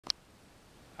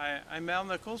Hi, I'm Al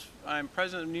Nichols. I'm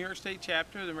president of New York State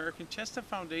chapter of the American Chestnut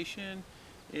Foundation,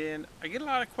 and I get a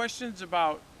lot of questions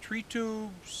about tree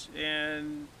tubes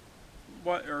and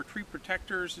tree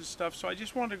protectors and stuff. So I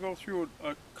just wanted to go through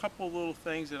a couple little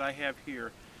things that I have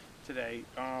here today.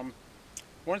 One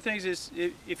of the things is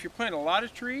if you're planting a lot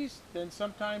of trees, then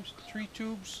sometimes tree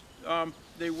tubes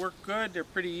they work good. They're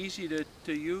pretty easy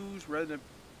to use rather than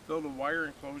build a wire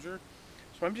enclosure.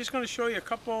 So I'm just going to show you a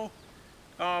couple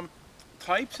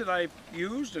types that I've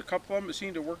used. A couple of them that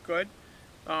seem to work good.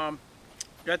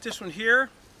 Got this one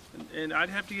here, and you'd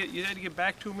have to get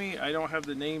back to me. I don't have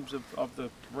the names of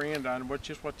the brand on what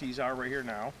these are right here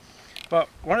now. But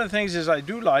one of the things is I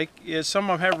do like is some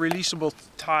of them have releasable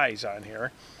ties on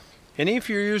here. And if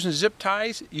you're using zip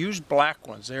ties, use black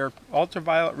ones. They're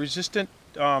ultraviolet resistant,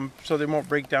 so they won't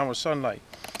break down with sunlight.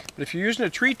 But if you're using a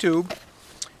tree tube,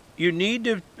 you need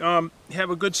to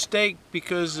have a good stake,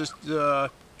 because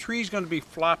the tree is going to be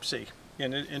flopsy,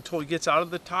 and until it gets out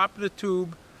of the top of the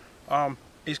tube,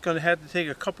 it's going to have to take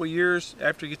a couple years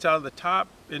after it gets out of the top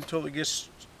until it gets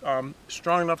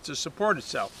strong enough to support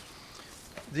itself.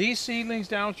 These seedlings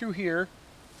down through here,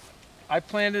 I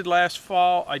planted last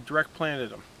fall. I direct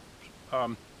planted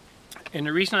them. And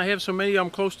the reason I have so many of them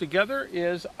close together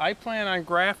is I plan on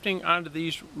grafting onto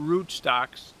these root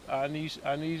stocks on these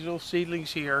little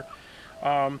seedlings here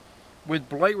with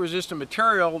blight resistant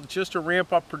material, just to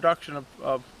ramp up production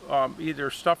of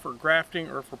either stuff for grafting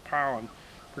or for pollen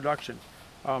production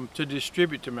to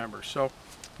distribute to members. So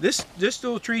this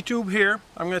little tree tube here,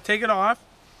 I'm going to take it off,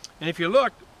 and if you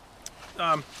look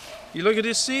at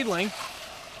this seedling.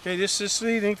 Okay, this is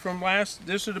seedling from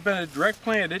this would have been a direct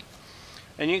planted,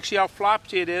 and you can see how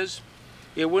flopsy it is.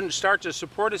 It wouldn't start to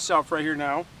support itself right here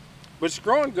now, but it's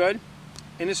growing good,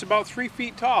 and it's about 3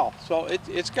 feet tall. So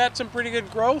it's got some pretty good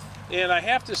growth, and I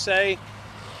have to say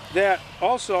that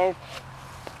also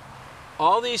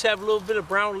all these have a little bit of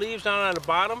brown leaves down on the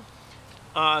bottom.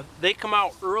 They come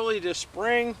out early this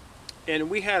spring, and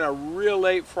we had a real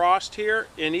late frost here,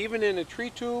 and even in the tree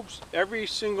tubes, every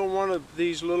single one of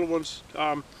these little ones,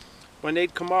 when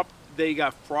they'd come up, they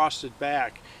got frosted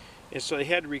back, and so they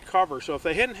had to recover. So if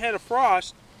they hadn't had a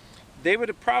frost, they would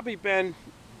have probably been,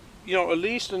 at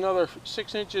least another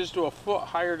 6 inches to a foot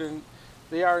higher than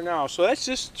they are now. So that's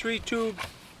this tree tube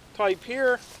type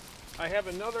here. I have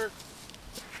another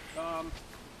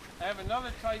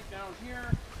type down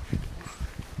here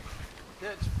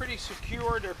that's pretty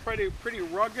secure. They're pretty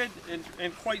rugged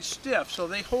and quite stiff, so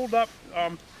they hold up.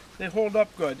 They hold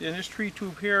up good. And this tree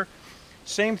tube here,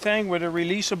 same thing with a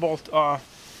releasable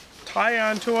tie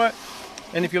onto it.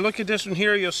 And if you look at this one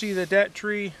here, you'll see that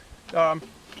tree,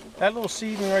 that little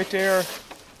seedling right there,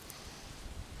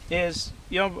 is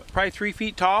probably 3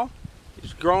 feet tall.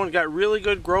 It's grown, got really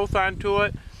good growth onto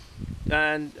it,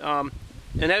 and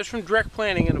that's from direct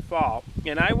planting in the fall.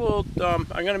 And I will, I'm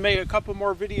going to make a couple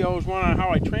more videos, one on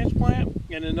how I transplant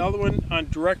and another one on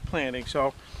direct planting.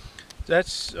 So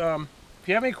that's, if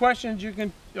you have any questions, you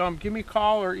can give me a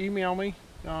call or email me.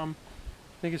 I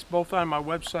think it's both on my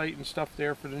website and stuff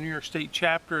there for the New York State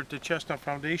chapter at the Chestnut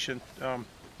Foundation,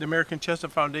 the American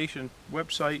Chestnut Foundation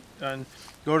website, and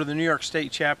go to the New York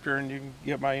State chapter and you can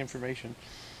get my information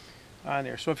on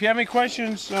there. So if you have any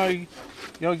questions,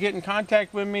 get in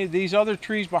contact with me. These other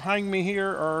trees behind me here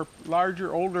are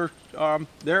larger, older.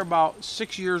 They're about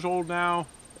 6 years old now.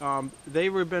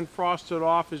 They've been frosted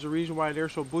off, is the reason why they're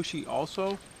so bushy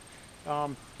also,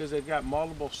 because they've got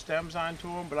multiple stems onto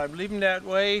them. But I'm leaving that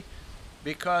way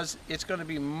because it's going to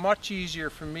be much easier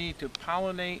for me to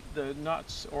pollinate the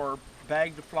nuts or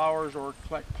bag the flowers or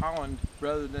collect pollen,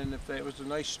 rather than if it was a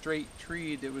nice straight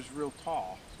tree that was real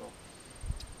tall.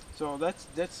 So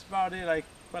that's about it.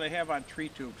 What I have on tree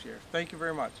tubes here. Thank you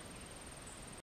very much.